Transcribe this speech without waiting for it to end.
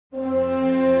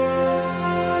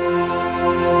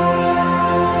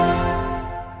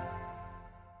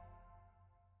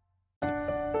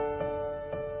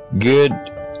Good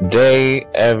day,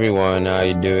 everyone. How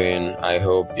you doing? I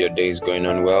hope your day is going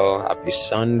on well. Happy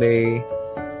Sunday.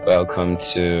 Welcome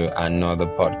to another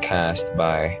podcast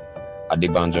by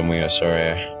Adibanjo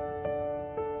Moyosore,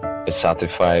 a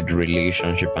certified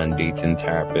relationship and dating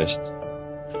therapist.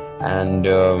 And,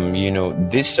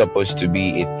 this is supposed to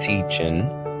be a teaching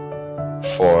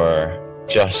for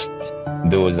just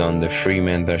those on the free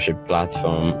mentorship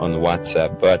platform on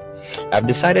WhatsApp. But I've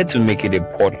decided to make it a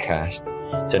podcast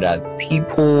so that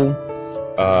people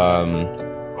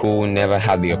who never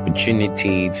had the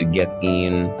opportunity to get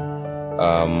in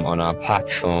on our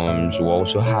platforms will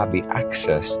also have the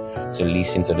access to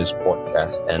listen to this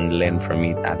podcast and learn from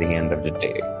it at the end of the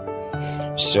day.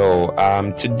 So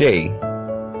today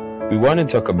we want to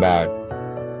talk about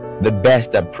the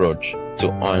best approach to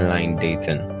online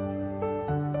dating.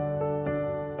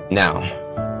 Now,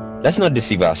 let's not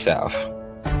deceive ourselves.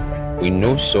 We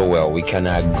know so well, we can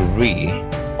agree,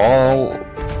 all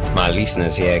my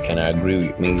listeners here can agree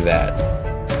with me that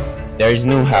there is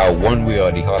no how, one way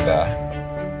or the other,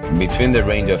 between the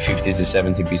range of 50 to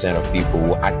 70% of people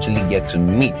will actually get to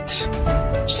meet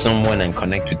someone and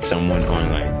connect with someone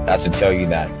online. That's to tell you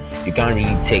that you can't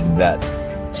really take that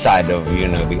side of,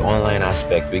 the online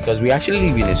aspect, because we actually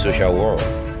live in a social world.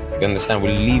 You understand?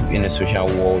 We live in a social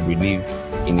world, we live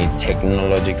in a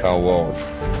technological world.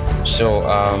 So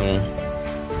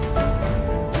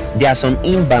there are some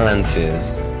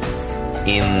imbalances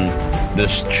in the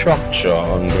structure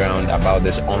on ground about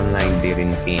this online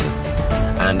dating thing,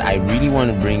 and I really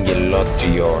want to bring a lot to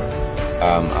your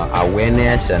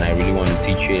awareness, and I really want to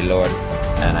teach you a lot.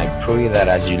 And I pray that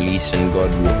as you listen,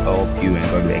 God will help you and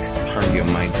God will expand your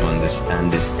mind to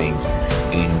understand these things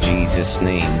in Jesus'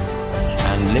 name.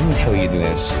 And let me tell you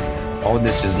this, all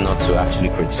this is not to actually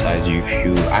criticize you. If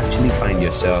you actually find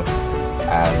yourself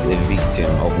as a victim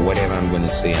of whatever I'm going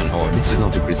to say and all, this is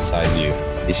not to criticize you.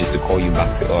 This is to call you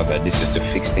back to order. This is to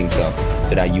fix things up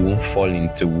so that you won't fall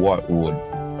into what would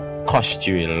cost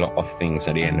you a lot of things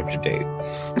at the end of the day.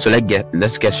 So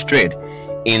let's get straight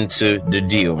into the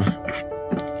deal.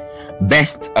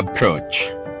 Best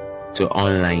approach to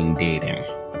online dating.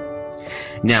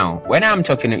 Now, if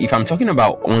I'm talking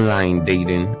about online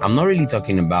dating, I'm not really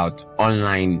talking about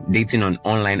online dating on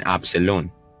online apps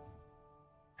alone.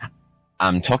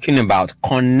 I'm talking about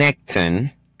connecting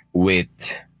with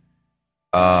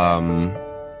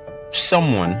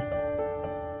someone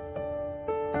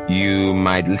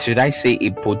should I say a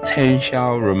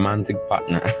potential romantic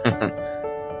partner.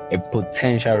 A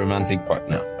potential romantic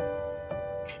partner.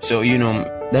 So,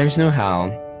 there's no how,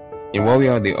 in one way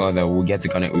or the other, we'll get to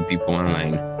connect with people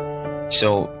online.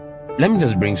 So, let me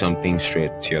just bring something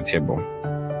straight to your table.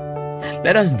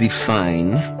 Let us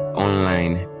define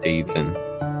online dating.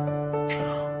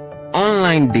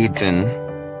 Online dating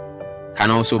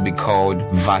can also be called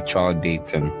virtual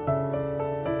dating.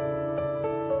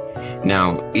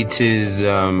 Now, it is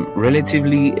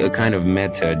relatively a kind of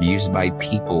method used by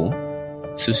people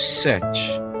to search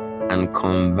and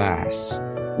converse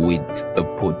with a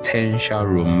potential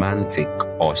romantic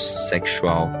or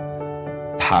sexual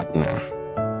partner.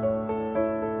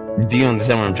 Do you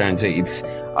understand what I'm trying to say? It's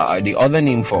the other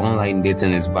name for online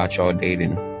dating is virtual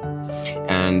dating,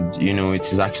 and it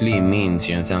is actually a means,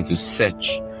 you understand, to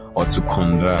search or to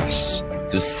converse,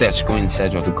 go in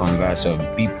search or to converse of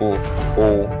people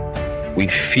who we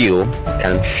feel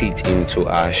can fit into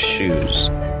our shoes.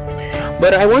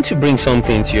 But I want to bring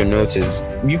something to your notice.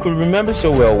 You could remember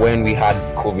so well when we had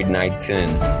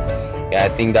COVID-19. I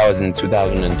think that was in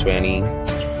 2020.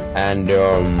 And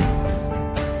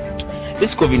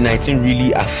this COVID-19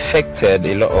 really affected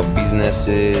a lot of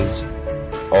businesses,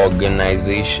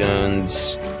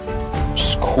 organizations,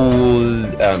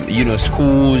 schools,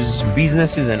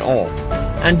 businesses and all.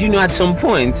 And at some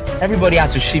point, everybody had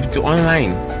to shift to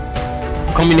online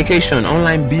communication,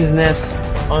 online business,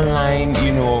 online,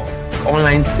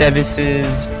 online services,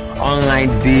 online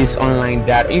this, online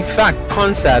that. In fact,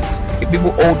 concerts,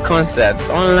 people hold concerts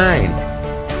online.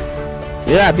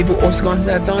 Yeah, people host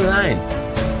concerts online.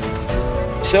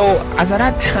 So, as at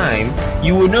that time,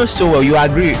 you will know so well, you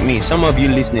agree with me, some of you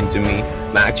listening to me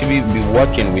might actually be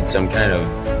working with some kind of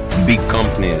big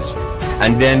companies.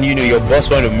 And then, your boss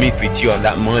want to meet with you on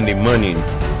that Monday morning.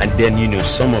 And then,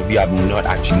 some of you have not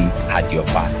actually had your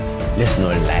bath. Let's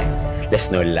not lie.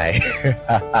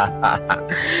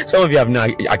 Some of you have not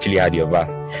actually had your bath.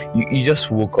 You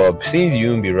just woke up. Since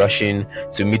you won't be rushing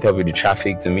to meet up with the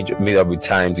traffic, to meet up with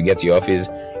time to get to your office,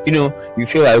 you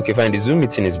feel like, okay, fine, the Zoom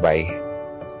meeting is by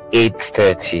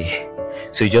 8:30.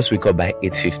 So you just wake up by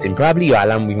 8:15. Probably your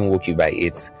alarm even woke you by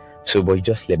 8. So, but you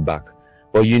just slept back.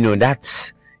 But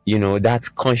that's that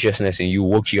consciousness in you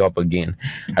woke you up again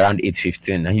around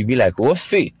 8:15, and you'd be like, "Oh,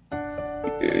 see,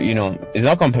 it's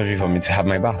not compulsory for me to have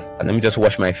my bath. And let me just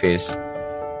wash my face,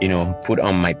 put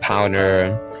on my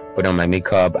powder, put on my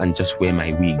makeup, and just wear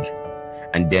my wig,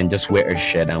 and then just wear a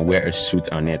shirt and wear a suit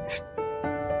on it,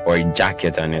 or a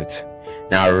jacket on it."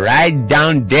 Now, right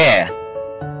down there,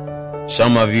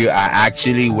 some of you are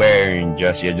actually wearing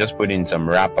you're just putting some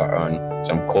wrapper on,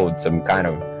 some coat, some kind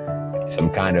of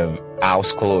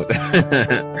house clothes.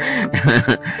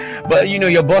 But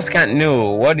your boss can't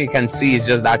know. What they can see is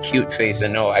just that cute face.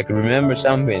 And I can remember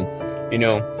something,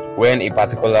 when a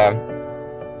particular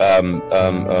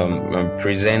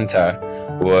presenter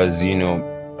was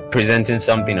presenting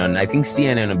something on, I think,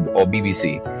 CNN or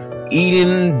BBC.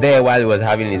 Eating there while he was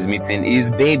having his meeting,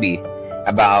 his baby,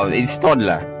 about his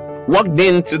toddler, walked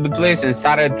into the place and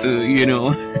started to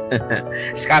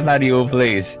scatter the whole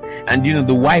place. And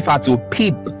the wife had to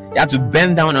peep. He had to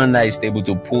bend down under his table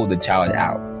to pull the child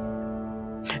out.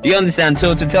 Do you understand?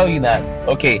 So to tell you that,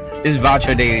 okay, this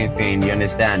voucher dating thing, you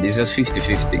understand, it's just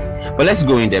 50-50. But let's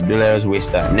go in depth. Let us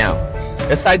waste that. Now,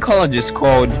 a psychologist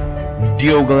called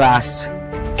Douglas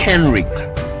Kenrick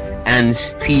and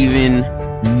Stephen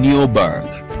Newberg,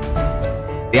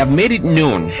 they have made it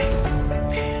known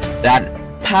that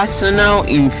personal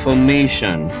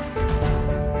information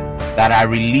that are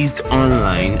released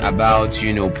online about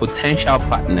potential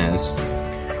partners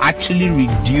actually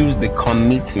reduce the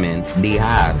commitment they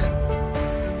have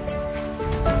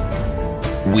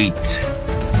with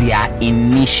their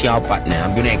initial partner.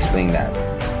 I'm going to explain that.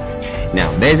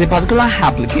 Now, there's a particular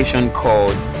application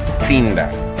called Tinder,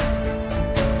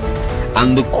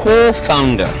 and the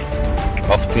co-founder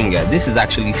of Tinder, this is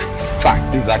actually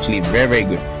fact, this is actually very, very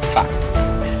good fact.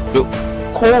 The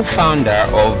co-founder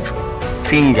of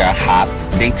Tinder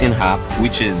dating app,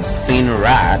 which is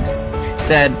Sinrad,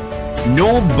 said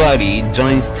nobody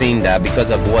joins Tinder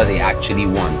because of what they actually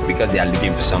want, because they are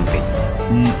looking for something.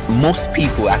 Most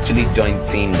people actually join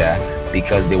Tinder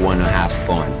because they want to have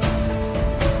fun.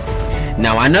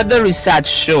 Now, another research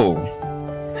show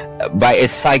by a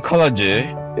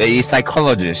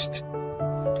psychologist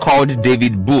called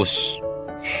David Buss,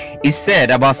 he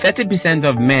said about 30%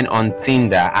 of men on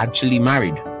Tinder are actually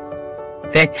married.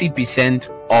 30%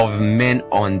 of men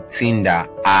on Tinder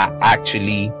are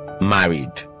actually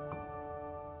married.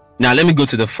 Now, let me go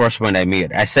to the first point I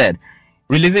made. I said,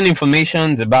 releasing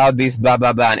information about this, blah,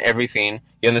 blah, blah, and everything,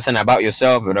 you understand, about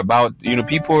yourself or about,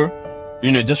 people,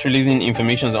 just releasing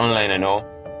information online and all,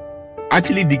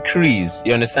 actually decrease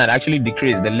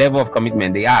the level of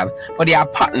commitment they have for their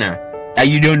partner that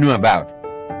you don't know about.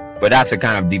 But that's a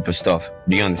kind of deeper stuff.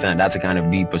 Do you understand? That's a kind of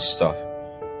deeper stuff.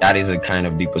 That is a kind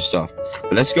of deeper stuff.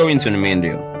 But let's go into the main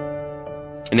deal.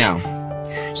 Now,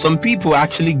 some people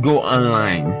actually go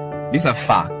online. These are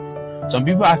facts. Some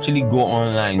people actually go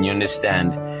online, you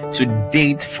understand, to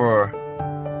date for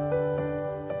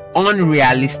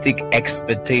unrealistic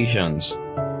expectations.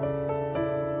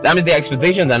 That means the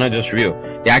expectations are not just real.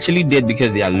 They actually date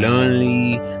because they are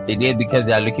lonely. They date because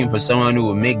they are looking for someone who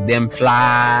will make them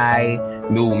fly,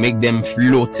 who will make them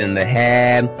float in the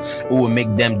air, who will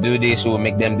make them do this, who will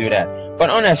make them do that.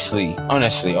 But honestly,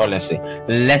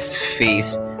 let's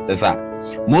face the fact.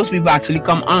 Most people actually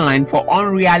come online for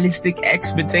unrealistic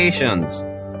expectations.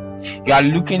 You are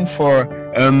looking for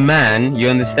a man, you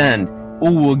understand,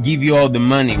 who will give you all the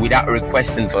money without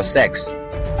requesting for sex.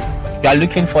 You are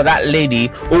looking for that lady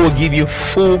who will give you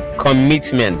full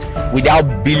commitment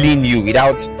without billing you,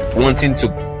 without wanting to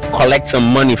collect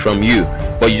some money from you,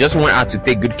 but you just want her to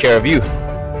take good care of you.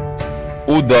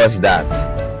 Who does that?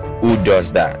 Who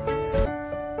does that?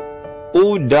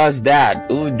 Who does that?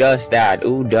 Who does that?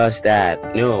 Who does that?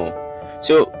 No.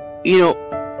 So,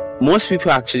 most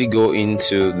people actually go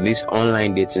into this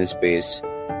online dating space,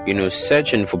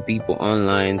 searching for people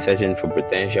online, searching for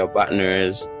potential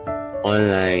partners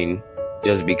online,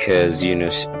 just because,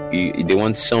 they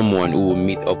want someone who will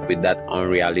meet up with that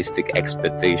unrealistic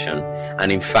expectation.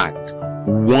 And in fact,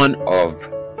 one of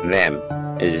them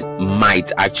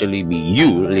might actually be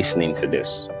you listening to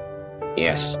this.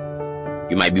 Yes.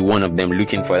 You might be one of them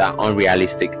looking for that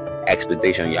unrealistic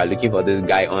expectation. You are looking for this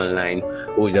guy online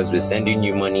who will just be sending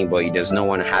you money, but he does not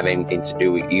want to have anything to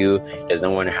do with you. He does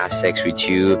not want to have sex with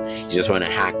you. You just want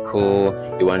to act cool.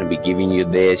 You want to be giving you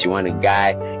this. You want a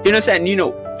guy. You know what I'm saying?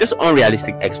 Just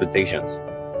unrealistic expectations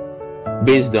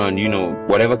based on,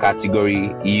 whatever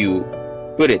category you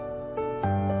put it.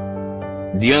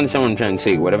 Do you understand what I'm trying to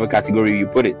say? Whatever category you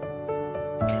put it.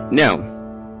 Now,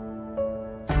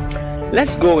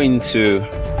 let's go into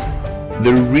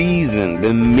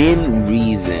the main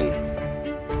reason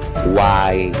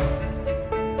why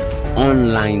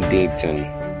online dating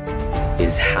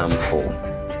is harmful.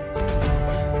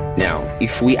 Now,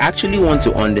 if we actually want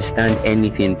to understand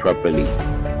anything properly,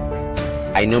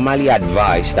 I normally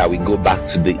advise that we go back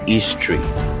to the history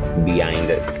behind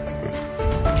it.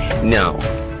 Now,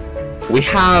 we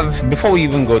have, before we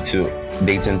even go to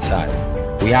dating sites,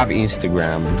 we have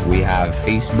Instagram, we have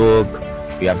Facebook,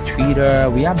 we have Twitter,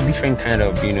 we have different kind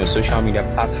of, social media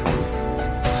platforms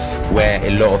where a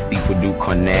lot of people do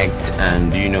connect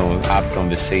and, have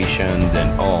conversations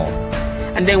and all.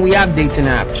 And then we have dating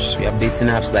apps. We have dating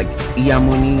apps like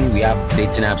Money. We have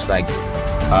dating apps like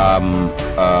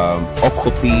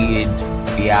Okopid.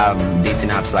 We have dating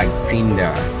apps like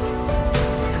Tinder.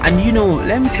 And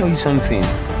let me tell you something.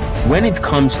 When it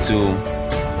comes to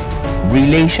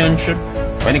relationship,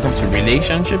 when it comes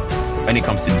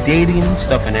to dating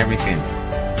stuff and everything,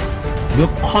 the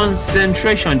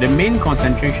main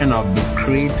concentration of the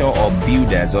creator or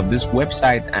builders of this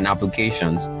website and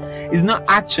applications is not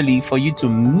actually for you to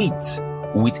meet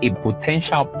with a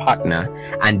potential partner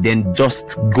and then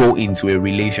just go into a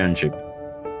relationship.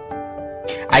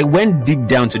 I went deep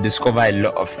down to discover a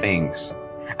lot of things.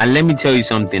 And let me tell you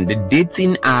something, the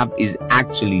dating app is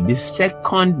actually the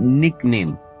second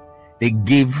nickname they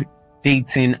give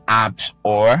dating apps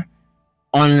or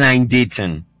online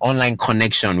dating, online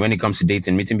connection when it comes to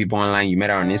dating, meeting people online. You met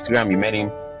her on Instagram, you met him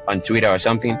on Twitter or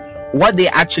something. What they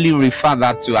actually refer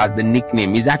that to as the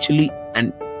nickname is actually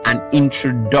an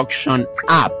introduction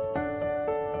app.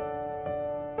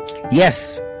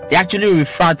 Yes, they actually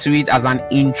refer to it as an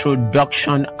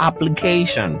introduction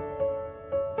application.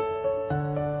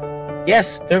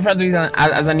 Yes, they refer to it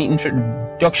as an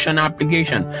introduction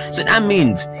application. So that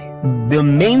means the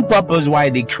main purpose why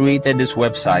they created this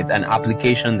website and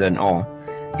applications and all,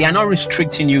 they are not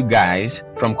restricting you guys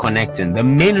from connecting. The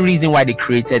main reason why they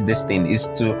created this thing is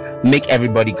to make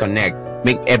everybody connect,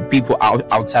 make people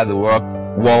outside the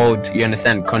world, you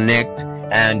understand, connect.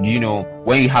 And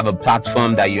when you have a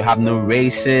platform that you have no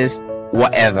racist,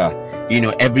 whatever,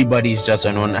 everybody is just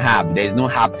on one app. There is no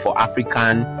app for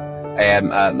African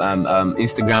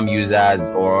Instagram users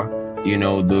or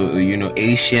the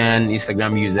Asian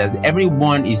Instagram users.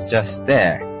 Everyone is just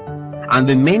there, and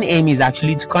the main aim is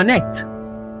actually to connect.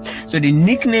 So the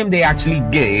nickname they actually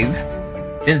gave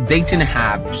this dating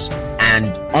apps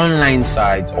and online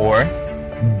sites or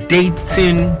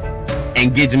dating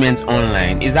engagement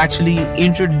online is actually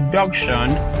introduction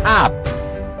app.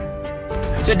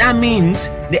 So that means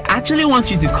they actually want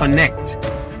you to connect,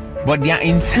 but their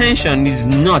intention is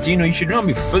not, you should not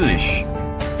be foolish.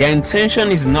 Their intention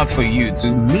is not for you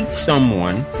to meet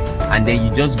someone and then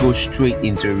you just go straight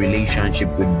into a relationship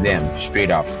with them straight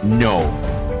up. No,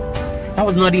 that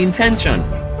was not the intention.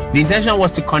 The intention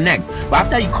was to connect. But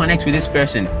after you connect with this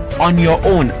person on your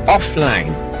own,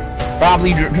 offline,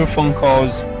 probably through phone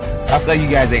calls, after you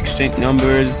guys exchange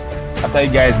numbers, after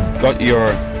you guys got your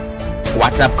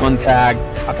WhatsApp contact,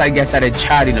 after you guys started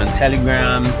chatting on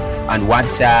Telegram and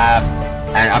WhatsApp,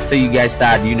 and after you guys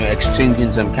start,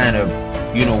 exchanging some kind of,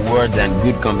 words and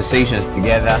good conversations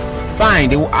together, fine.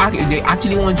 They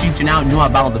actually want you to now know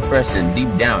about the person deep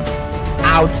down,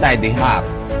 outside the app,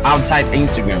 outside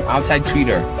Instagram, outside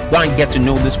Twitter. Go and get to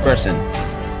know this person.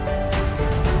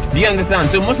 Do you understand?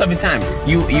 So most of the time,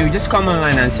 you just come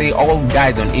online and say all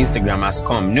guys on Instagram has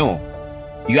come. No,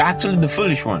 you're actually the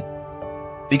foolish one.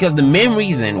 Because the main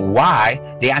reason why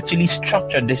they actually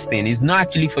structured this thing is not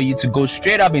actually for you to go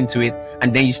straight up into it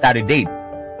and then you start a date.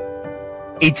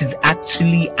 It is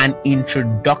actually an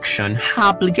introduction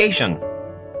application.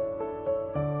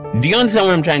 Do you understand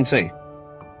what I'm trying to say?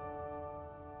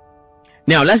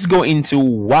 Now let's go into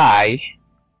why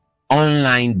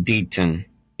online dating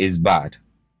is bad.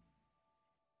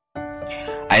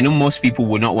 I know most people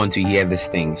would not want to hear these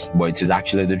things, but it is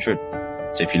actually the truth.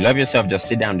 So if you love yourself, just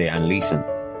sit down there and listen.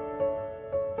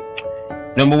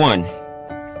 Number one.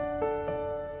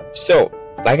 So,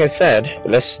 like I said,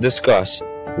 let's discuss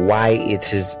why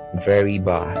it is very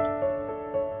bad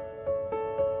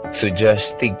to just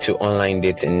stick to online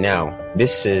dating. Now,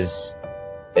 this is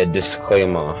a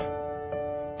disclaimer.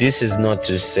 This is not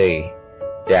to say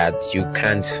that you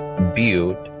can't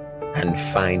build and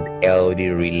find healthy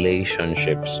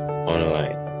relationships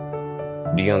online.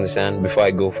 Do you understand? Before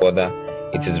I go further,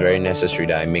 it is very necessary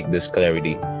that I make this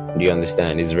clarity. Do you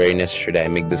understand? It's very necessary that I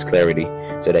make this clarity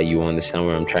so that you understand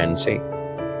what I'm trying to say.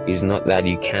 It's not that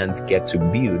you can't get to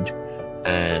build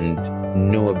and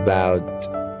know about,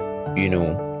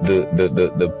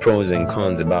 the pros and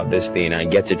cons about this thing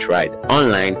and get it right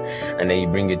online, and then you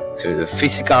bring it to the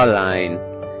physical line,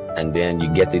 and then you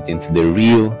get it into the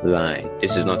real line.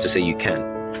 This is not to say you can,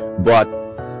 but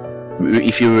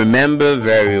if you remember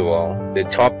very well, the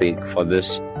topic for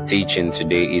this teaching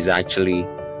today is actually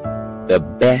the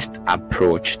best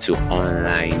approach to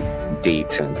online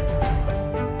dating.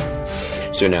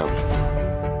 So now,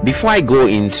 before I go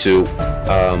into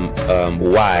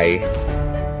why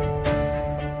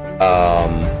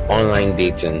online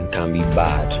dating can be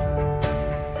bad,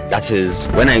 that is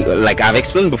when I've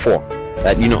explained before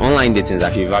that online dating is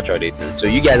actually virtual dating. So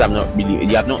you guys have not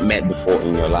met before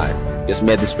in your life. Just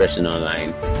met this person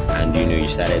online, and you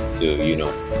started to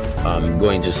go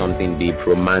into something deep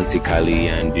romantically,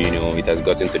 and it has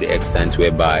gotten to the extent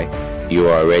whereby you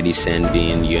are already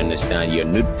sending, your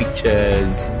nude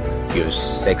pictures, your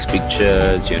sex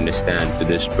pictures, to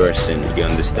this person,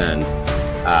 in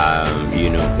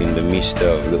the midst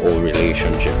of the whole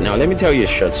relationship. Now let me tell you a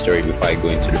short story before I go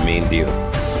into the main deal.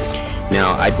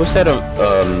 Now I posted a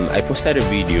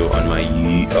video on my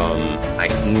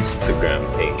Instagram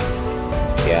page.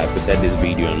 Yeah, I posted this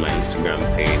video on my Instagram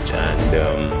page, and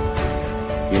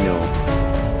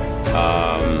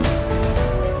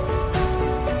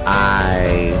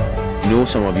I know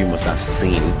some of you must have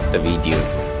seen the video.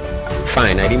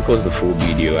 Fine, I didn't post the full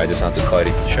video. I just had to cut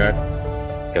it short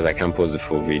because I can't post the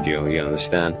full video, you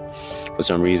understand, for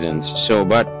some reasons. So,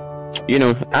 but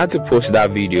I had to post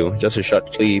that video, just a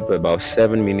short clip, about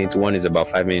 7 minutes. One is about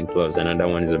 5 minutes plus, another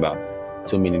one is about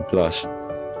 2 minutes plus.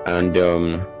 And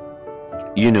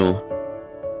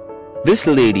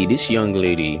this young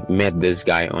lady met this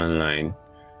guy online.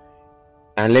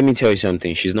 And let me tell you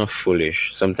something, she's not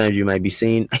foolish. Sometimes you might be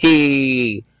saying,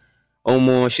 hey,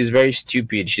 Omo, she's very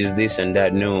stupid, she's this and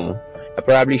that. No,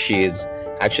 probably she is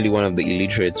actually one of the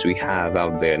illiterates we have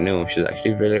out there. No, she's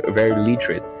actually very, very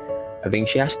literate. I think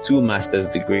she has 2 master's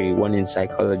degree, one in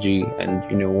psychology and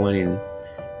one in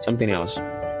something else,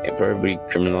 probably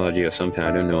criminology or something.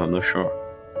 I don't know, I'm not sure.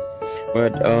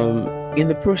 But in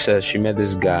the process, she met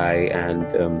this guy and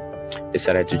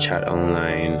decided to chat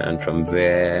online, and from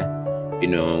there,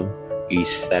 he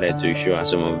started to show her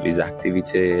some of his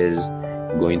activities,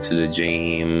 going to the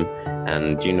gym,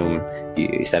 and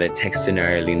he started texting her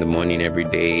early in the morning every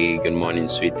day. Good morning,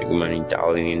 sweet, good morning,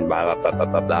 darling, blah blah blah blah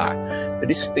blah blah. But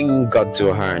this thing got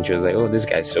to her, and she was like, oh, this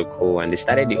guy's so cool. And they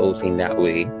started the whole thing that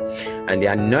way, and they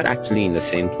are not actually in the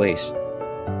same place.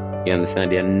 You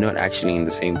understand? They are not actually in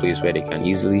the same place where they can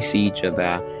easily see each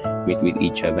other, meet with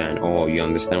each other, and all. You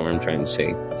understand what I'm trying to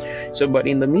say? So, but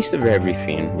in the midst of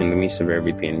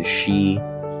everything, she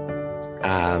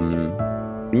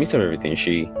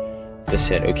she just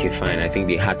said, okay, fine. I think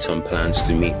they had some plans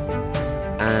to meet.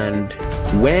 And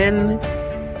when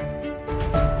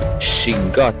she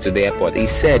got to the airport, he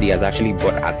said he has actually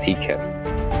bought a ticket.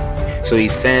 So he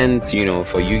sent,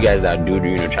 for you guys that do,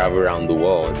 travel around the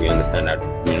world, you understand that,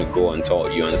 go on tour,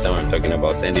 you understand what I'm talking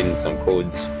about, sending some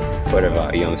codes,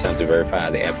 whatever, you understand, to verify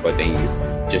at the airport, then you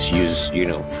just use,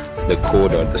 the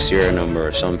code or the serial number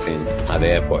or something at the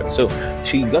airport. So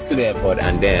she got to the airport,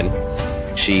 and then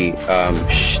she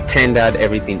tendered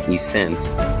everything he sent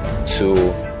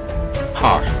to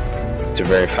her to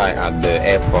verify at the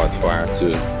airport for her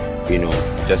to,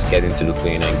 just get into the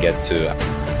plane and get to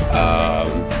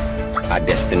our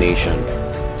destination.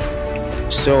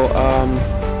 So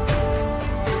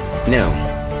now,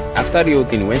 after the whole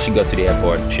thing, when she got to the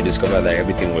airport, she discovered that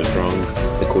everything was wrong,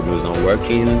 the code was not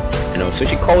working, and also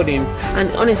she called him,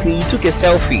 and honestly, he took a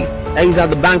selfie. Like, he's at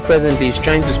the bank presently, he's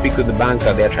trying to speak with the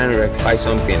banker, they're trying to rectify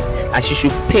something, and she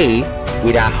should pay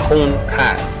with her own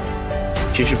card.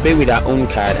 She should pay with her own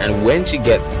card, and when she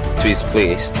gets to his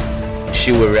place,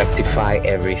 she will rectify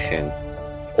everything,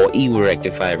 or he will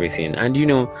rectify everything. And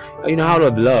out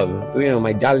of love,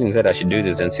 my darling said I should do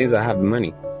this, and since I have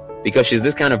money, because she's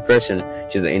this kind of person,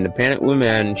 she's an independent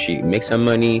woman, she makes her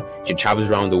money, she travels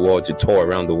around the world to tour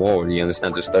around the world, you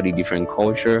understand, to study different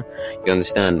culture, you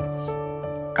understand,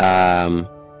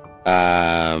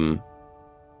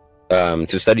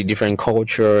 to study different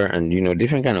culture and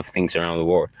different kind of things around the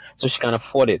world, so she can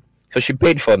afford it. So she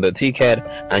paid for the ticket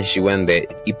and she went there.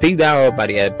 He picked her up at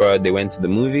the airport. They went to the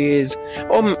movies.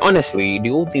 Honestly, the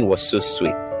whole thing was so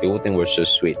sweet.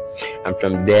 And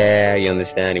from there, you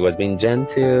understand, it was being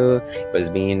gentle.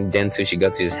 She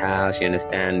got to his house, you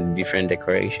understand, different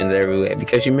decorations everywhere,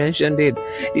 because she mentioned it.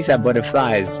 These are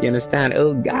butterflies, you understand?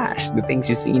 Oh gosh, the things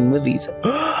you see in movies.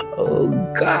 Oh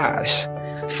gosh.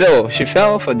 So she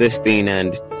fell for this thing,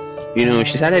 and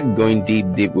she started going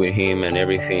deep with him and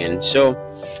everything. So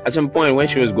at some point when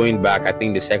she was going back, I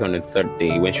think the second and third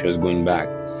day when she was going back,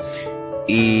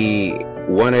 he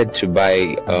wanted to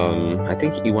buy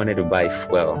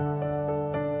fuel.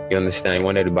 You understand? He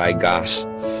wanted to buy gas,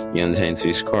 you understand, to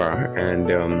his car. And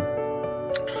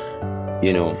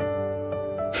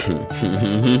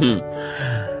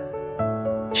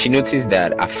She noticed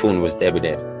that her phone was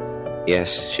debited.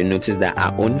 Yes, she noticed that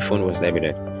her own phone was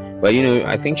debited. But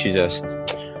I think she just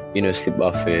slipped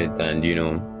off it, and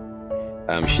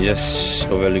she just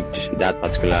overlooked that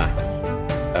particular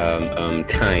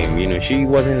time. She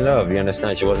was in love. You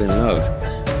understand? She was in love.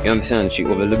 You understand? She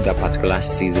overlooked that particular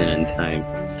season and time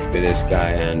with this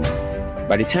guy, and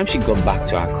by the time she got back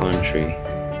to her country,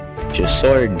 she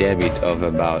saw a debit of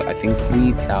about, I think,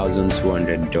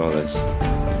 $3,200.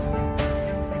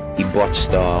 He bought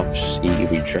stuffs, he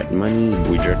withdrew money, he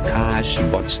withdrew cash, he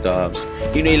bought stuffs.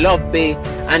 He loved pay,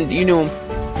 and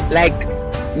like,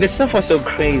 the stuff was so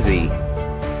crazy.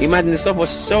 Imagine, the stuff was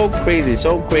so crazy.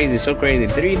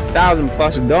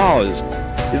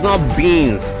 $3,000+ It's not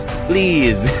beans,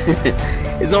 please.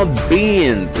 It's not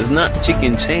beans. It's not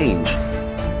chicken change.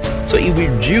 So he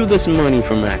withdrew this money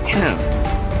from her account.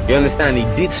 You understand? He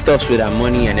did stuff with her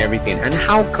money and everything. And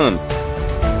how come?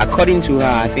 According to her,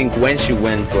 I think when she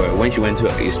went to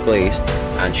his place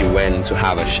and she went to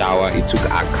have a shower, he took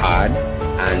her card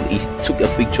and he took a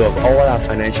picture of all her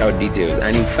financial details.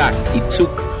 And in fact, he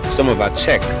took some of her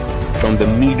check from the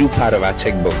middle part of her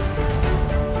checkbook.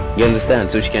 You understand?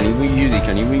 So she can even use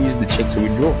the check to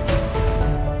withdraw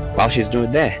while she's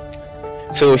not there.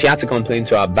 So she had to complain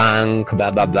to her bank,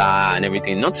 blah blah blah, and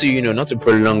everything. Not to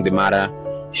prolong the matter,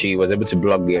 she was able to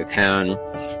block the account,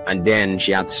 and then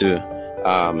she had to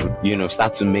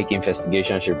start to make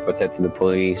investigation. She reported to the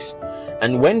police,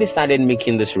 and when they started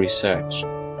making this research,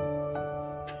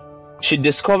 she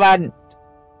discovered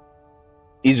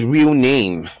his real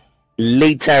name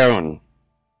later on.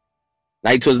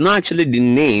 Like, it was not actually the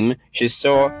name she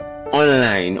saw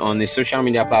online on the social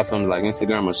media platforms like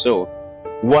Instagram or so.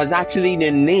 Was actually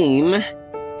the name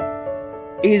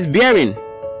he's bearing.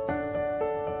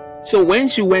 So when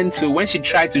she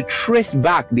tried to trace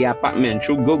back the apartment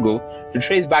through Google, to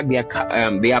trace back the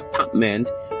apartment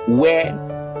where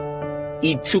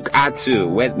he took her to,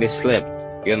 where they slept,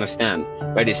 you understand?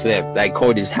 Where they slept, like,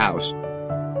 called his house.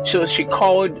 So she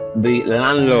called the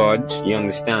landlord, you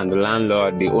understand,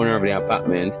 the owner of the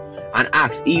apartment, and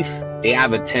asked if they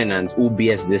have a tenant who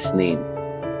bears this name.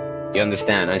 You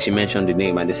understand? And she mentioned the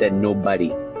name, and they said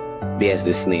nobody bears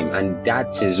this name. And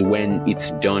that is when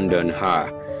it dawned on her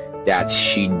that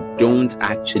she don't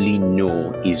actually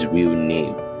know his real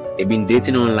name. They've been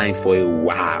dating online for a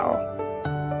while,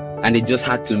 and they just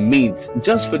had to meet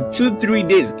just for 2-3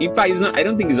 days. In fact, I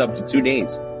don't think it's up to 2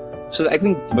 days. So I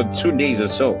think about 2 days or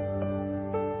so.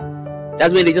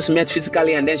 That's when they just met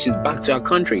physically, and then she's back to her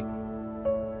country.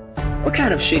 What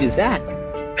kind of shit is that?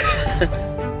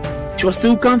 She was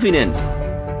too confident.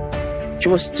 She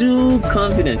was too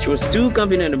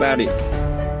confident about it.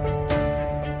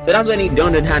 So that's when it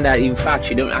dawned on her that, in fact,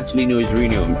 she don't actually know his real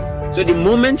name. So the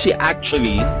moment she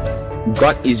actually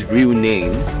got his real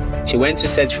name, she went to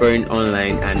search for him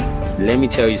online, and let me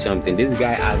tell you something. This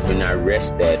guy has been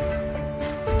arrested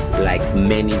like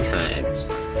many times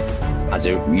as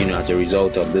a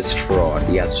result of this fraud.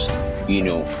 He has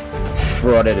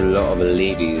frauded a lot of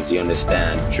ladies, you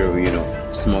understand, through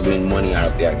smuggling money out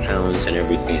of their accounts and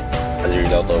everything, as a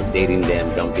result of dating them,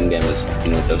 dumping them, just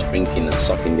drinking and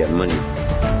sucking their money.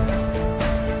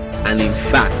 And in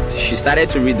fact, she started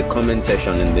to read the comment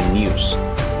section in the news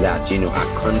that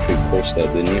her country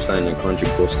posted, the newsline in her country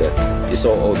posted. She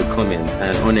saw all the comments,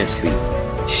 and honestly,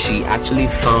 she actually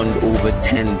found over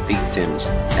 10 victims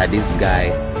that this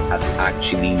guy had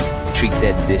actually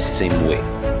treated this same way.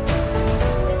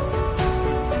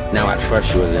 Now, at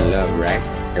first, she was in love, right?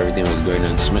 Everything was going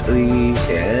on smoothly.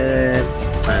 Yeah.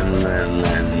 And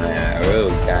oh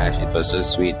gosh, it was so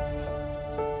sweet.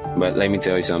 But let me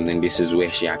tell you something. This is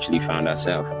where she actually found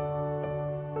herself.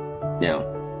 Now,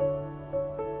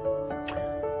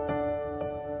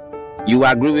 you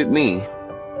agree with me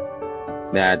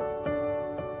that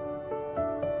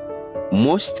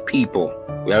most people,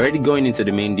 we're already going into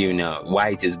the main deal now, why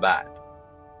it is bad.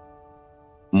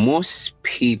 Most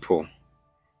people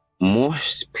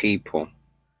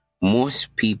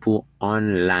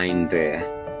online there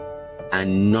are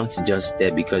not just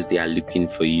there because they are looking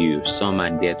for you. Some are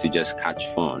there to just catch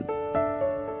fun.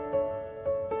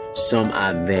 Some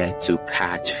are there to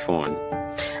catch fun.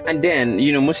 And then,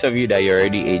 most of you that you're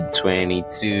already age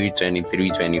 22, 23,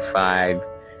 25,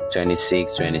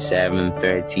 26, 27,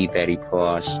 30, 30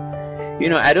 plus,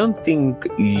 I don't think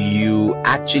you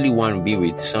actually want to be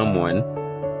with someone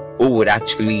who would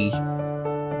actually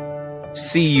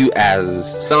see you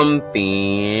as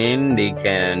something they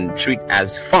can treat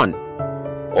as fun,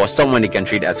 or someone they can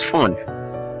treat as fun.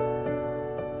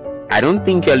 I don't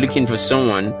think you're looking for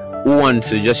someone who want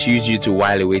to just use you to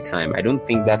while away time. I don't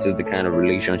think that is the kind of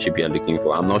relationship you're looking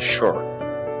for. I'm not sure.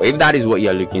 But if that is what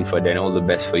you're looking for, then all the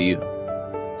best for you.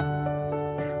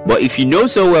 But if you know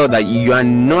so well that you are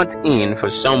not in for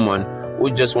someone who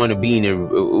just want to be in a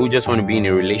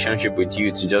relationship with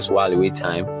you to just while away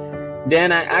time,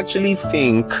 then I actually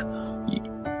think,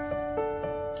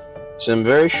 so I'm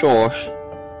very sure,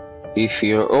 if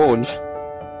you're old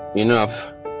enough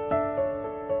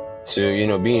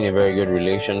to be in a very good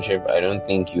relationship, I don't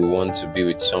think you want to be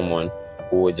with someone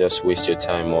who will just waste your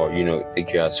time, or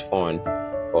take you as fun,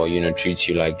 or treat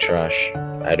you like trash.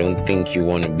 I don't think you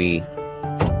want to be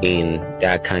in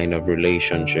that kind of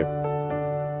relationship.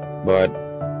 But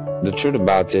the truth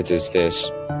about it is this,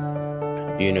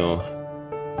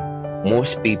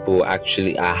 most people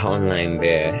actually are online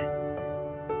there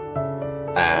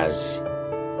as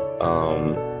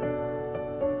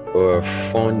or a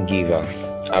fun giver.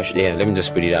 Actually, let me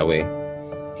just put it that way.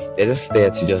 They're just there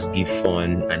to just give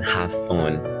fun and have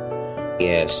fun.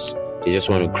 Yes, they just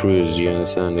want to cruise, you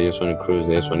understand? They just want to cruise.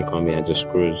 They just want to come here and just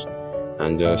cruise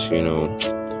and just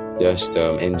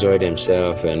enjoy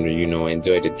themselves and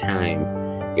enjoy the time,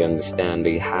 you understand,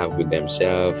 they have with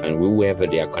themselves and whoever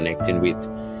they are connecting with.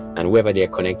 And whoever they are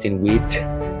connecting with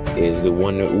is the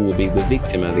one who will be the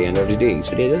victim at the end of the day.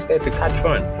 So they're just there to catch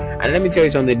fun. And let me tell you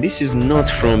something, this is not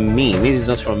from me.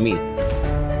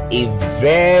 A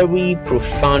very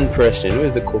profound person who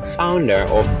is the co-founder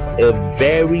of a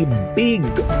very big,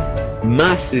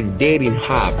 massive dating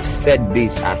app said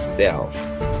this herself.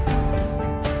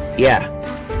 Yeah,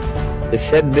 they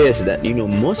said this, that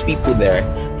most people there,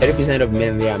 30% of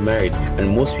men there are married,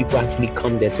 and most people actually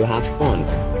come there to have fun.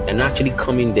 And actually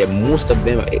coming there, most of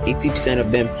them, 80%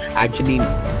 of them, actually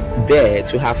there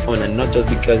to have fun, and not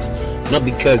because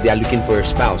they are looking for a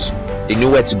spouse. They know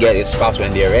where to get a spouse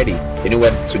when they are ready. They know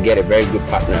where to get a very good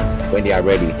partner when they are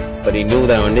ready. But they know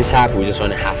that on this app, we just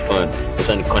want to have fun, just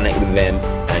want to connect with them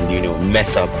and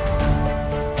mess up.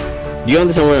 Do you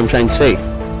understand what I'm trying to say?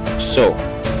 So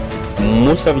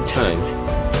most of the time,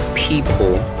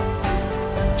 people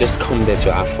just come there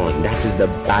to have fun. That is the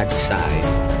bad side.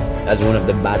 That's one of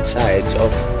the bad sides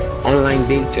of online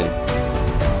dating.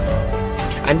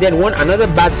 And then another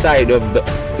bad side of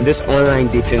this online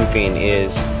dating thing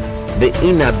is the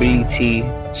inability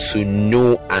to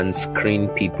know and screen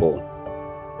people.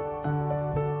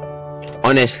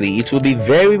 Honestly, it will be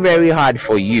very, very hard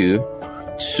for you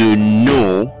to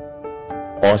know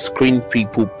or screen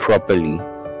people properly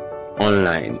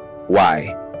online.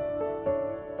 Why?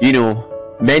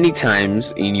 Many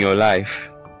times in your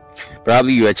life,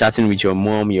 probably you are chatting with your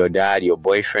mom, your dad, your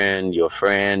boyfriend, your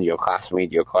friend, your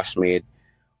classmate,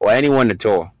 or anyone at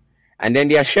all, and then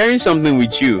they are sharing something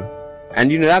with you,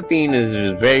 and that thing is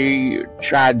very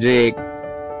tragic,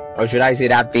 or should I say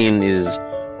that thing is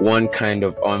one kind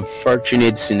of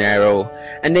unfortunate scenario,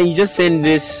 and then you just send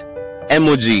this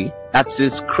emoji that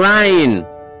is crying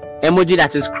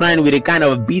with a kind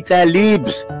of bitter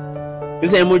lips.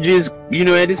 This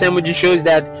emoji shows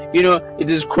that it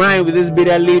is crying with this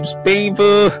bitter lips,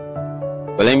 painful.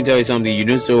 But let me tell you something, you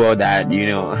do so well that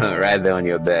right there on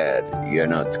your bed, you're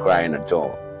not crying at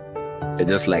all. You're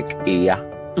just like, yeah.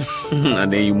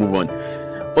 And then you move on.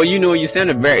 But you send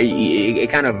a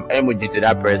kind of emoji to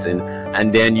that person,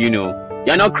 and then you're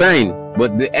not crying,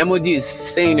 but the emoji is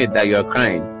saying it that you're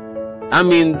crying. That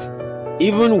means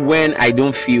even when I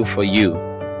don't feel for you,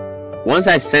 once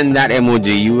I send that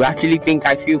emoji, you actually think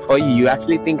I feel for you. You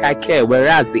actually think I care.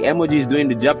 Whereas the emoji is doing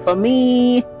the job for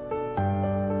me.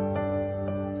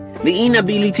 The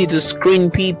inability to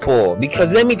screen people.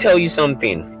 Because let me tell you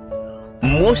something.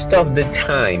 Most of the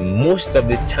time,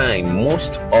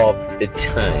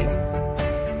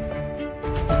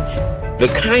 the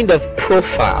kind of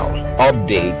profile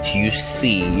update you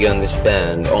see, you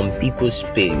understand, on people's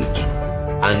page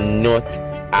are not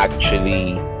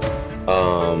actually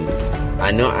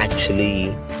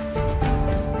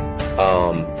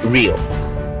real.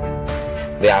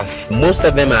 Most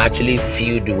of them are actually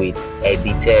filled with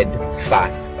edited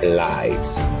fat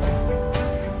lies.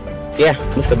 Yeah,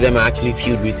 most of them are actually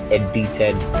filled with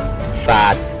edited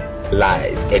fat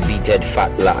lies.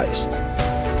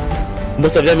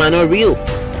 Most of them are not real.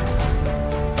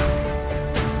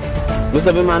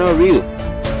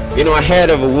 I heard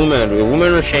of a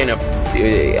woman was sharing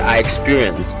her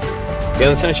experience. You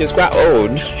understand? She's quite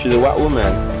old. She's a white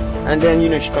woman. And then,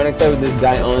 she connected with this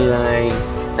guy online.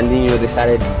 And then, they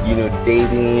started,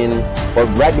 dating. But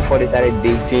right before they started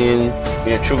dating,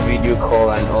 through video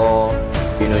call and all,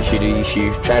 she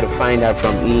tried to find out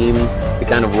from him the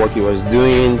kind of work he was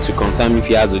doing to confirm if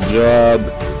he has a job.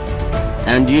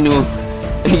 And,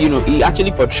 he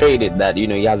actually portrayed it that,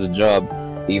 he has a job.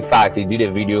 In fact, he did a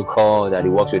video call that he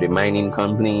works with a mining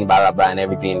company, blah, blah, blah, and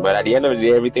everything. But at the end of the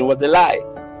day, everything was a lie.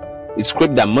 He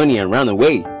scraped that money and ran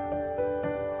away.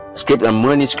 Scraped that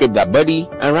money, scraped that body,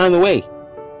 and ran away.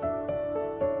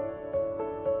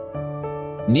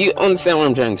 Do you understand what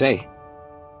I'm trying to say?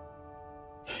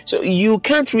 So you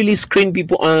can't really screen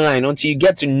people online until you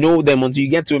get to know them, until you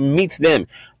get to meet them.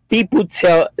 People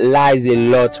tell lies a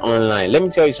lot online. Let me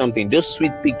tell you something. Those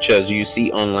sweet pictures you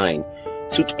see online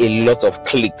took a lot of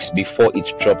clicks before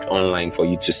it dropped online for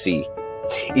you to see.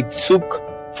 It took,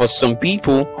 for some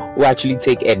people who actually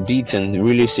take editing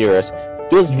really serious,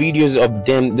 those videos of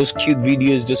them, those cute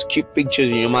videos, those cute pictures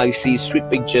you normally see, sweet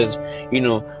pictures,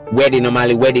 where they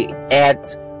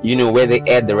ate, where they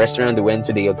ate, the restaurant they went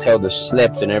to, the hotel they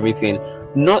slept and everything.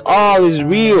 Not all is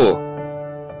real.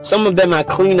 Some of them are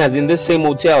clean, as in the same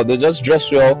hotel. They just dress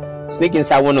well, sneak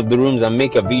inside one of the rooms and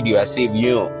make a video as if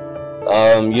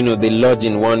they lodge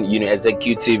in one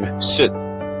executive suit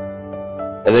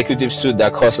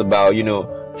that costs about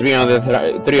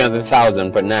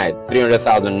 300,000 per night,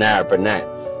 300,000 naira per night,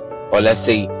 or let's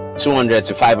say $200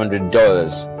 to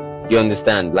 $500. You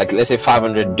understand? Like, let's say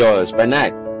 $500 per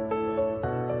night,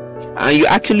 and you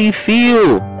actually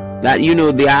feel that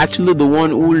they are actually the one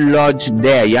who lodged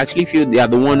there. You actually feel they are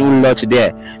the one who lodged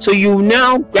there. So you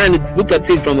now kind of look at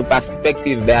it from the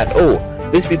perspective that,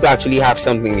 these people actually have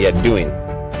something they are doing.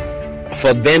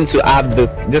 For them to have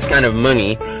this kind of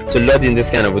money to lodge in this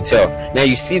kind of hotel. Now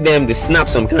you see them, they snap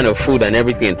some kind of food and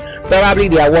everything. Probably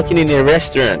they are working in a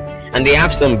restaurant and they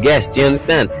have some guests. You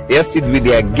understand? They just sit with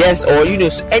their guests, or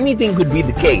anything could be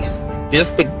the case.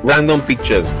 Just take random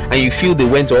pictures and you feel they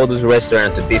went to all those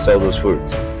restaurants to taste all those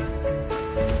foods.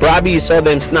 Probably you saw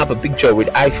them snap a picture with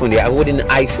iPhone. They are holding an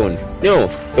iPhone. No,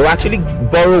 they'll actually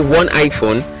borrow one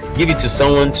iPhone, give it to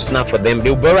someone to snap for them.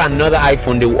 They'll borrow another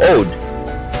iPhone they will hold.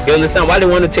 You understand? Why they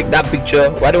want to take that picture?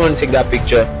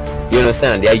 You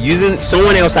understand? They are using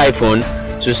someone else's iPhone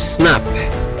to snap.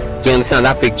 You understand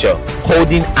that picture?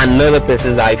 Holding another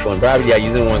person's iPhone. Probably they are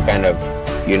using one kind of,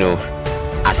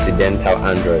 accidental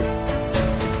Android.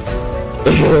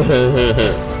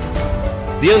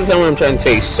 Do you understand what I'm trying to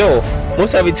say? So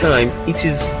most of the time it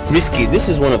is risky. This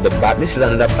is another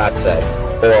bad side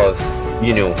of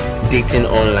dating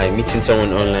online, meeting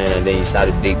someone online and then you start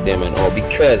to date them and all,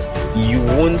 because you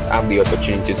won't have the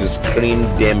opportunity to screen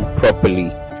them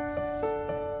properly.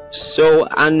 So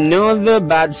another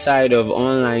bad side of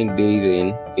online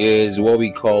dating is what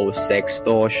we call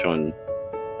sextortion.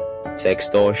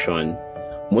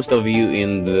 Most of you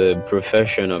in the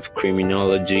profession of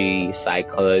criminology,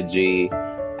 psychology,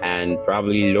 and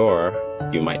probably law,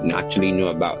 you might actually know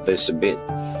about this a bit.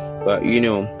 But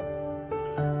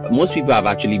most people have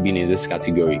actually been in this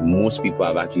category. And most people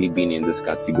are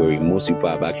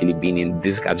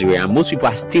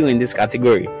still in this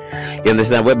category. You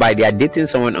understand? Whereby they are dating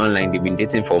someone online, they've been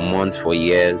dating for months, for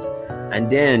years, and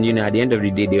then at the end of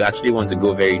the day, they actually want to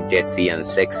go very dirty and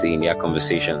sexy in their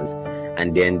conversations.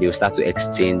 And then they'll start to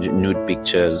exchange nude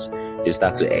pictures. They'll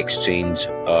start to exchange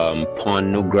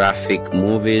pornographic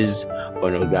movies,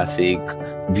 pornographic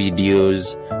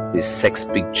videos, the sex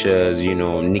pictures,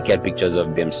 naked pictures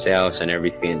of themselves and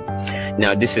everything.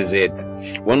 Now, this is it.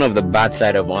 One of the bad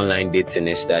side of online dating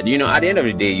is that, at the end of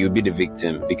the day, you'll be the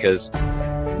victim, because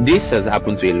this has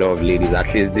happened to a lot of ladies.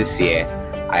 At least this year,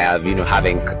 I have,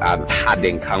 I've had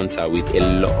encounter with a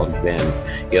lot of them.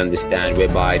 You understand?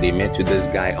 Whereby they met with this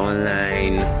guy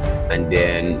online, and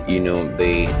then,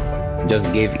 they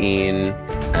just gave in,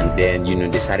 and then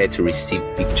decided to receive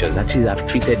pictures. Actually, I've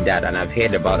treated that, and I've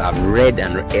read about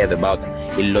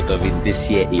a lot of it this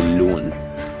year alone.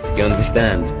 You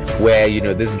understand? Where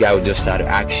this guy will just start to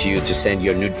ask you to send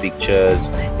your nude pictures.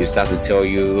 You start to tell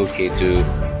you, okay, to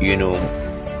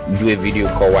do a video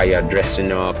call while you're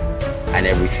dressing up and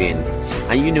everything.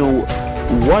 And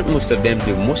what most of them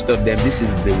do? Most of them, this is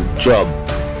their job,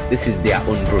 this is their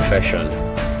own profession.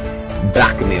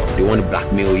 Blackmail. They want to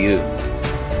blackmail you.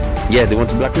 Yeah, they want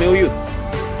to blackmail you.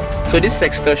 So this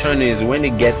sextortion is when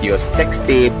they get your sex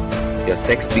tape, your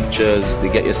sex pictures. They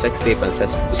get your sex tape and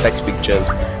sex pictures,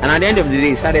 and at the end of the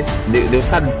day, they'll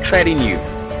start threatening you.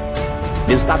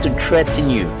 They'll start to threaten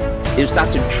you. They'll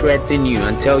start to threaten you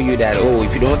and tell you that,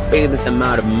 if you don't pay this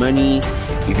amount of money,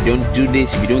 if you don't do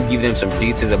this, if you don't give them some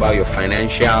details about your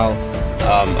financial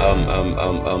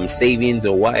savings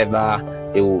or whatever,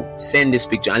 they will send this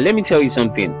picture. And let me tell you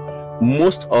something,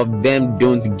 most of them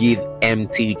don't give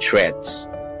empty threats.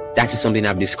 That is something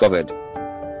I've discovered.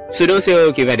 So don't say,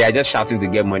 okay, but they are just shouting to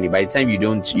get money. By the time you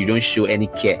don't show any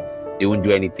care, they won't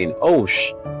do anything.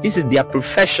 This is their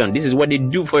profession. This is what they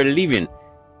do for a living.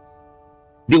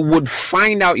 They would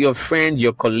find out your friends,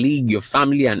 your colleague, your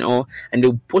family, and all, and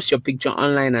they'll post your picture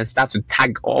online and start to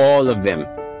tag all of them.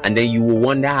 And then you will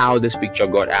wonder how this picture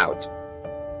got out.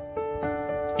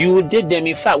 You will date them.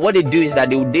 In fact, what they do is that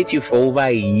they will date you for over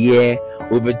a year,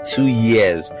 over 2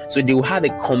 years. So they will have a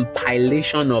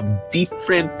compilation of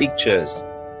different pictures.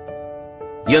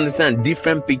 You understand?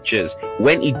 Different pictures.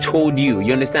 When he told you,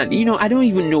 you understand? I don't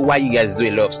even know why you guys do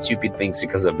a lot of stupid things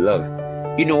because of love.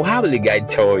 How will a guy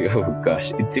tell you? Oh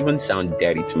gosh, it even sounds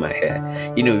dirty to my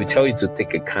hair. We tell you to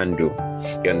take a candle.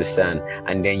 You understand?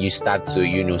 And then you start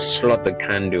to, slot the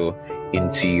candle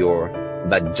into your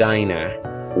vagina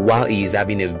while he is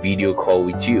having a video call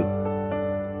with you.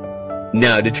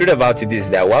 Now, the truth about it is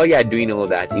that while you are doing all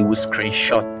that, he will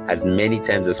screenshot as many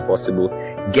times as possible,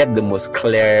 get the most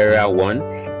clearer one,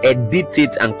 edit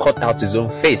it and cut out his own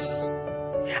face.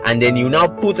 And then you now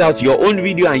put out your own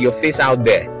video and your face out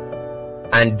there.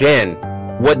 And then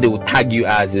what they will tag you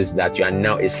as is that you are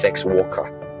now a sex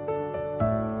worker.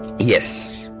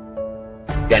 Yes.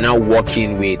 They're now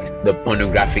working with the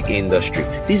pornographic industry.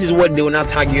 This is what they will now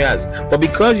tag you as. But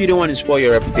because you don't want to spoil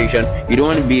your reputation, you don't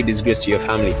want to be a disgrace to your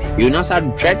family, you will now start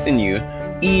to threaten you.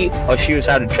 He or she will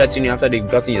start to threaten you after they've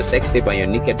gotten your sex tape and your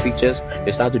naked pictures.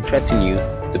 They start to threaten you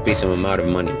to pay some amount of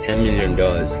money, $10 million,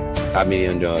 $5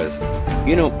 million,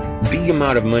 big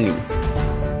amount of money.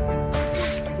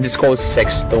 This is called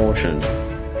sextortion.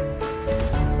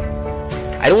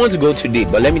 I don't want to go too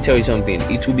deep, but let me tell you something.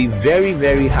 It will be very,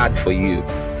 very hard for you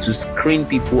to screen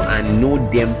people and know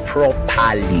them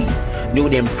properly.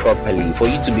 For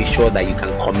you to be sure that you can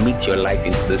commit your life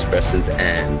into this person's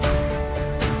hand.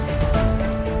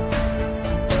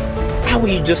 How will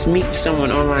you just meet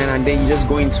someone online and then you just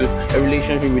go into a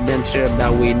relationship with them straight up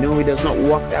that way? No, it does not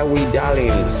work that way,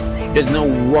 darlings. It does not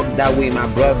work that way, my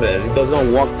brothers. It does not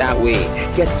work that way.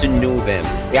 Get to know them.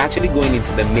 We're actually going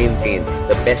into the main thing,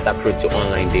 the best approach to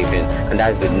online dating, and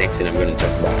that's the next thing I'm going to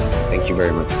talk about. Thank you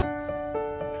very much.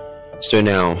 So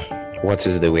now, what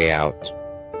is the way out?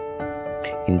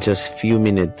 In just a few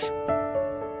minutes,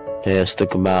 let's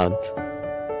talk about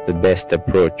the best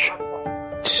approach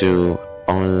to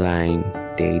online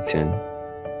dating.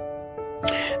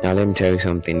 Now let me tell you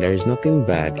something. There is nothing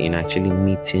bad in actually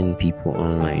meeting people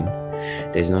online.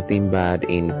 There's nothing bad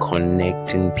in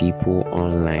connecting with people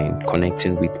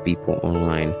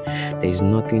online. There's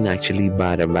nothing actually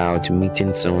bad about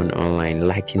meeting someone online,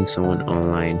 liking someone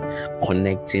online,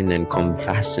 connecting and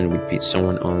conversing with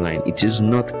someone online. It is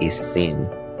not a sin.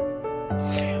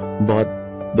 But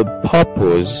the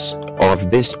purpose of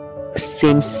this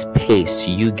same space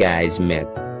you guys met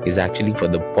is actually for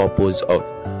the purpose of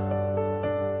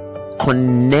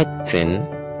connecting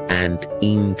and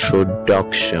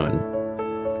introduction.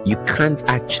 You can't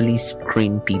actually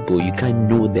screen people. You can't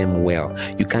know them well.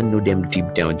 You can't know them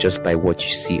deep down just by what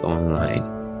you see online.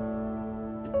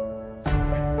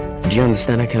 Do you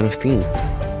understand that kind of thing?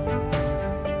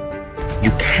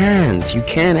 You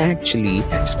can't actually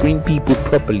screen people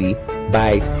properly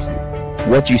by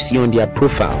what you see on their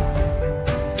profile.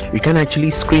 You can't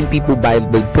actually screen people by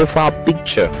the profile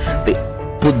picture they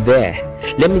put there.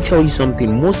 Let me tell you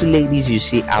something. Most ladies you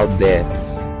see out there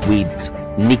with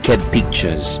naked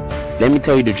pictures, let me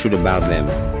tell you the truth about them.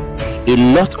 A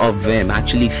lot of them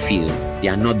actually feel they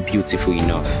are not beautiful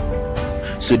enough.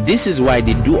 So this is why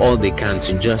they do all they can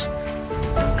to just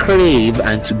crave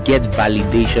and to get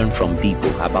validation from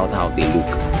people about how they look.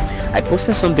 I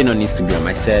posted something on Instagram.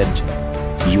 I said,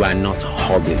 "You are not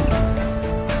ugly."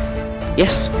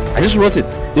 Yes, I just wrote it.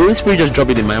 The Holy Spirit just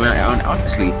dropped it in my mind.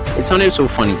 Honestly, it sounded so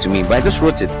funny to me, but I just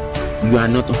wrote it. "You are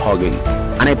not ugly."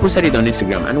 And I posted it on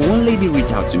Instagram. And one lady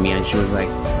reached out to me and she was like,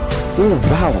 "Oh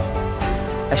wow."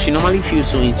 And she normally feels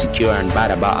so insecure and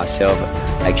bad about herself.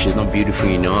 Like she's not beautiful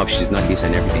enough, she's not this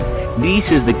and everything.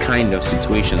 This is the kind of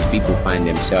situations people find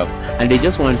themselves. And they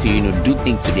just want to, do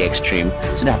things to the extreme.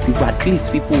 So that at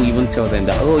least people will even tell them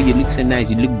that, "Oh, you look so nice,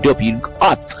 you look dope, you look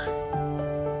hot."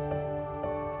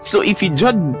 So if you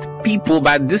judge people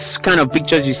by this kind of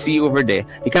pictures you see over there,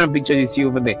 the kind of pictures you see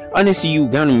over there, honestly, you're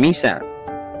gonna miss out.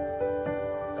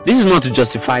 This is not to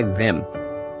justify them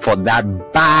for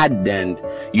that bad and,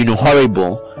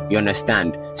 horrible, you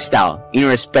understand, style,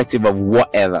 irrespective of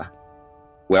whatever.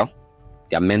 Well,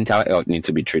 their mental health needs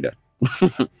to be treated.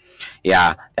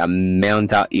 Yeah, their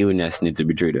mental illness needs to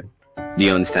be treated. Do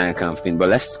you understand that kind of thing? But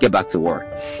let's get back to work.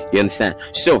 You understand?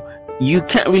 So, you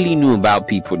can't really know about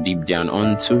people deep down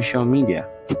on social media.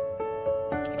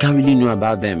 You can't really know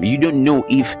about them. You don't know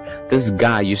if this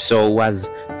guy you saw was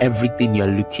everything you're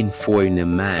looking for in a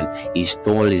man. He's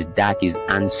tall, he's dark, he's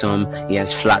handsome, he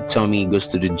has flat tummy, he goes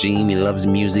to the gym, he loves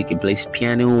music, he plays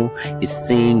piano, he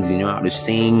sings, you know how to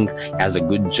sing, he has a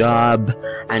good job,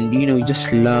 and he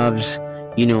just loves,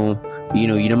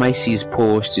 you might see his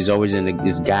post, he's always in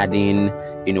his garden,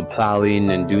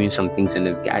 plowing and doing some things in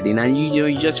his garden, and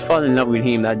you just fall in love with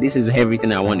him, that this is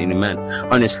everything I want in a man.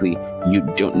 Honestly, you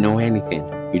don't know anything.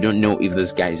 You don't know if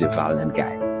this guy is a violent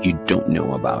guy. You don't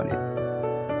know about it.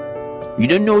 You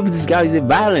don't know if this guy is a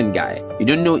violent guy. You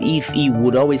don't know if he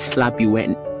would always slap you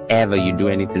whenever you do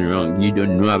anything wrong. You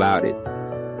don't know about it.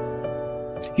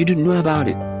 You don't know about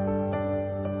it.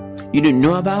 You don't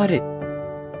know about it.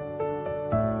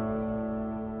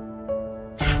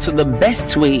 So the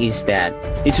best way is that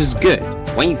it is good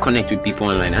when you connect with people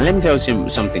online. And let me tell you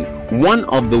something. One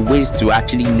of the ways to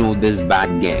actually know these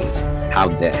bad gangs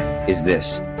out there is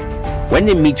this. When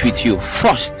they meet with you,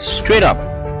 first, straight up,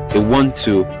 they want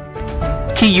to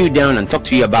key you down and talk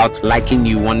to you about liking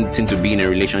you, wanting to be in a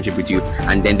relationship with you,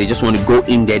 and then they just want to go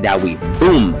in there that way.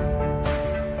 Boom.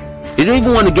 They don't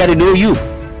even want to get to know you.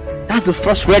 That's the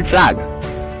first red flag.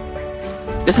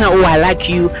 That's not, I like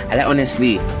you.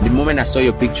 Honestly, the moment I saw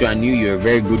your picture, I knew you're a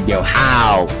very good girl.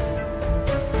 How?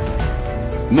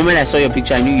 The moment I saw your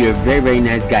picture, I knew you're a very, very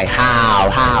nice guy.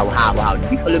 How?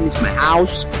 Did you follow me to my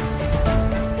house?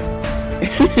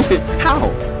 How?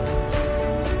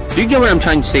 Do you get what I'm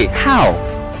trying to say? How?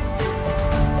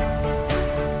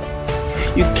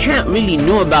 You can't really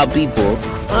know about people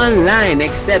online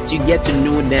except you get to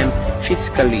know them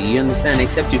physically. You understand?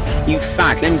 Except in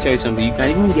fact, let me tell you something. You can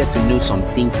even get to know some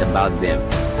things about them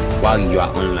while you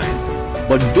are online.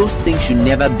 But those things should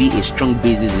never be a strong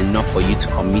basis enough for you to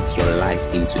commit your life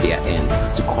into their end,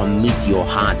 to commit your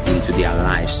heart into their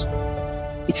lives.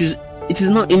 It is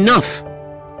not enough.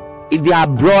 If they are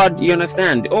abroad, you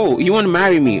understand? Oh, you want to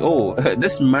marry me? Oh,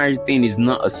 this marriage thing is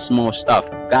not a small stuff,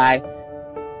 guy.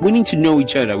 We need to know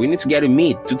each other. We need to get to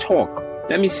meet, to talk.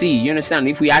 Let me see. You understand?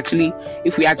 If we actually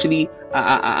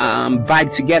vibe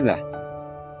together.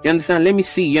 You understand? Let me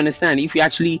see. You understand? If we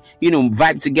actually,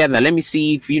 vibe together. Let me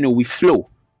see if we flow.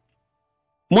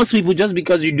 Most people, just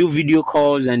because you do video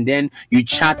calls and then you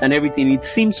chat and everything, it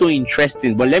seems so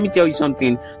interesting. But let me tell you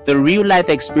something. The real life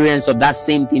experience of that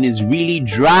same thing is really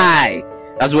dry.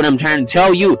 That's what I'm trying to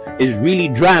tell you. It's really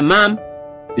dry, mom.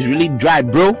 It's really dry,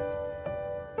 bro.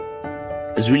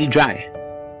 It's really dry.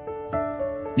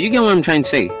 Do you get what I'm trying to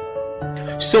say?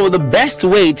 So the best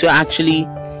way to actually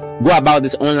go about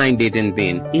this online dating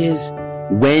thing is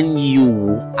when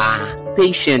you are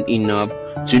patient enough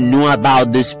to know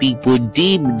about these people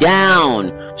deep down.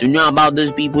 You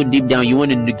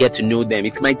want to get to know them.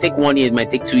 It might take 1 year, it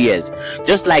might take 2 years.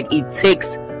 Just like it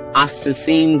takes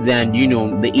assassins and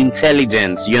the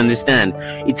intelligence, you understand?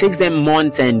 It takes them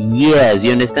months and years,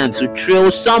 you understand, to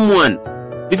trail someone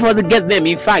before they get them.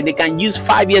 In fact, they can use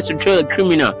 5 years to trail a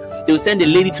criminal. They will send a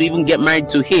lady to even get married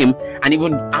to him and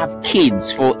even have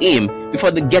kids for him before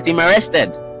they get him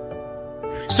arrested.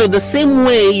 So the same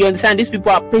way, you understand, these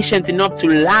people are patient enough to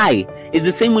lie. It's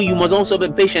the same way you must also be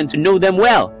patient to know them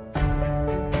well.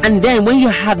 And then when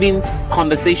you're having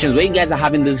conversations, when you guys are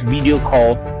having this video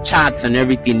call, chats and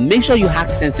everything, make sure you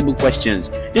ask sensible questions.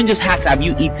 Don't just ask, have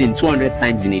you eaten 200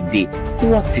 times in a day?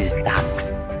 What is that?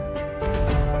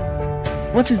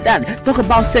 What is that? Talk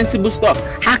about sensible stuff.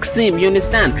 Ask him, you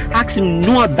understand? Ask him,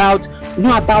 know about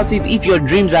it if your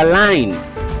dreams align.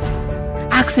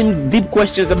 Ask him deep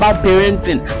questions about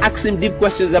parenting. Ask him deep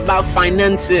questions about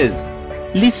finances.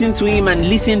 Listen to him and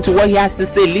listen to what he has to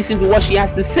say. Listen to what she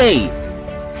has to say.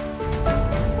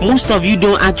 Most of you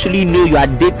don't actually know you are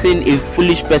dating a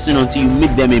foolish person until you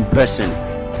meet them in person.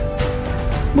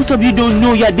 Most of you don't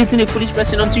know you are dating a foolish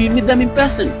person until you meet them in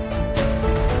person.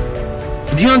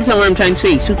 Do you understand what I'm trying to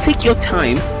say? So take your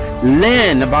time,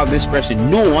 learn about this person,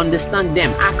 know, understand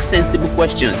them, ask sensible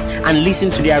questions, and listen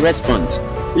to their response.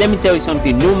 Let me tell you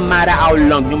something, no matter how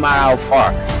long, no matter how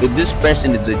far, if this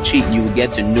person is a cheat, you will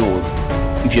get to know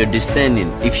if you're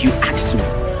discerning, if you ask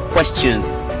questions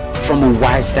from a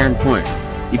wise standpoint.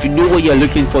 If you know what you're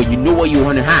looking for, you know what you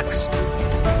want to ask.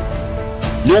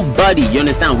 Nobody, you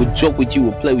understand, will joke with you,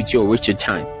 will play with you, or waste your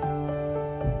time.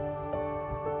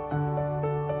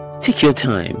 Take your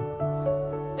time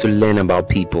to learn about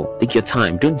people. Take your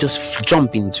time. Don't just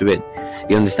jump into it.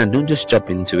 You understand? Don't just jump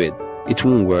into it. It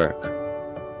won't work.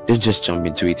 Don't just jump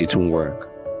into it. It won't work.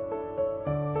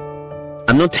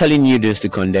 I'm not telling you this to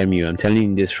condemn you. I'm telling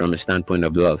you this from a standpoint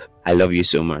of love. I love you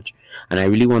so much. And I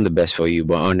really want the best for you.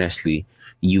 But honestly,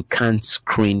 you can't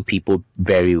screen people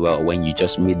very well when you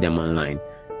just meet them online.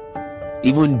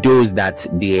 Even those that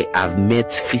they have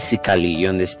met physically, you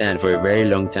understand, for a very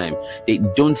long time, they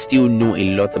don't still know a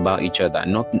lot about each other.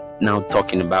 Not now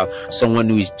talking about someone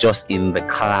who is just in the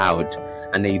cloud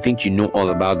and then you think you know all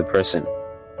about the person.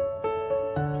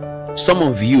 Some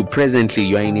of you presently,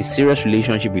 you are in a serious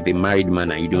relationship with a married man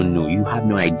and you don't know. You have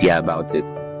no idea about it.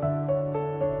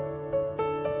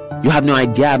 You have no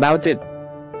idea about it.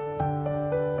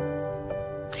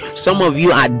 Some of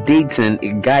you are dating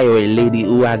a guy or a lady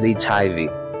who has HIV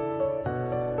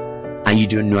and you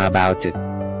don't know about it.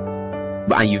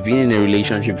 And you've been in a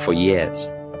relationship for years.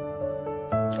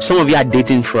 Some of you are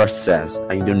dating fraudsters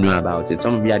and you don't know about it.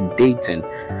 Some of you are dating,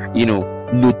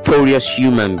 notorious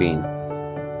human being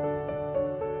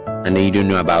and then you don't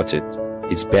know about it.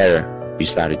 It's better you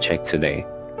start to check today.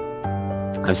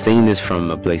 I'm saying this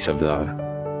from a place of love,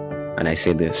 and I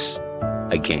say this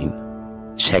again.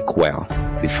 Check well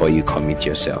before you commit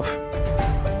yourself.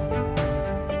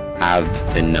 Have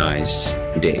a nice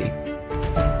day.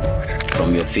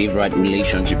 From your favorite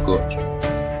relationship coach.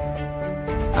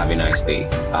 Have a nice day.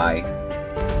 Bye.